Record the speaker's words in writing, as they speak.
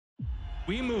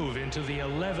We move into the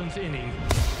 11th inning.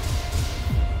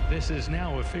 This is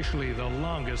now officially the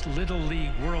longest Little League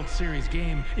World Series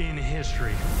game in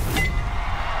history.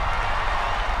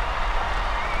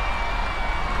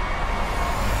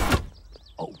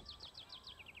 Oh.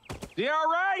 You all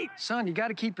right? Son, you got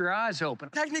to keep your eyes open.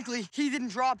 Technically, he didn't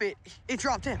drop it. It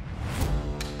dropped him.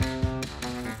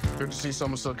 Good to see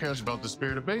someone so cares about the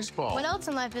spirit of baseball. What else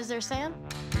in life is there, Sam?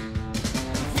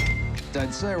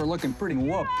 I'd say we're looking pretty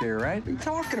whooped here, right? What are you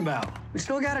talking about? We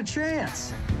still got a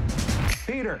chance.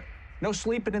 Peter, no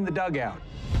sleeping in the dugout.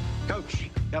 Coach,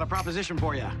 got a proposition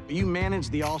for you. You manage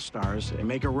the All-Stars and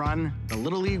make a run the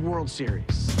Little League World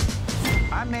Series.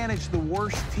 I manage the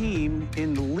worst team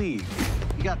in the league.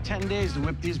 You got 10 days to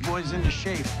whip these boys into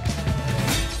shape.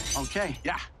 Okay,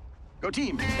 yeah. Go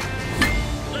team.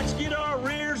 Let's get our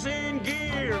rears in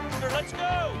gear. Let's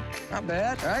go. Not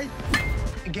bad, right?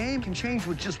 The game can change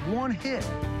with just one hit.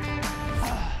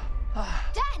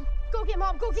 Dad, go get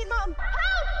Mom, go get Mom.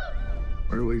 Help!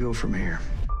 Where do we go from here?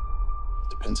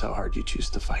 Depends how hard you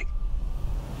choose to fight.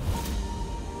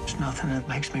 There's nothing that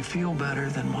makes me feel better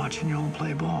than watching y'all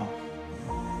play ball.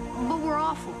 But we're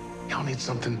awful. Y'all need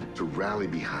something to rally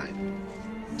behind.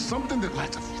 Something that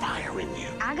lights a fire in you.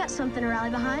 I got something to rally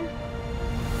behind.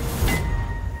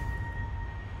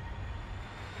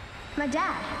 My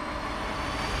dad.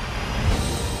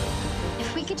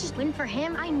 If we could just win for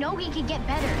him, I know he could get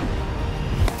better.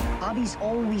 Bobby's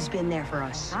always been there for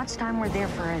us. Now it's time we're there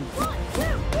for him. 1, 2,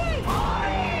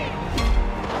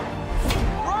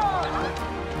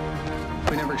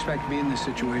 3! We never expect to be in this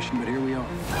situation, but here we are.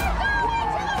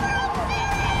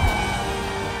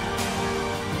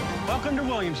 Welcome to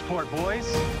Williamsport,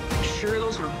 boys. You sure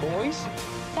those are boys?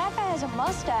 That guy has a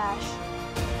mustache.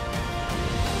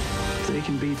 If they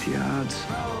can beat the odds,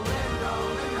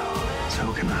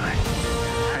 so can I.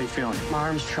 How you feeling? My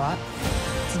arm's shot.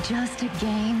 It's just a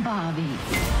game, Bobby.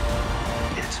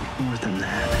 It's more than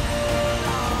that.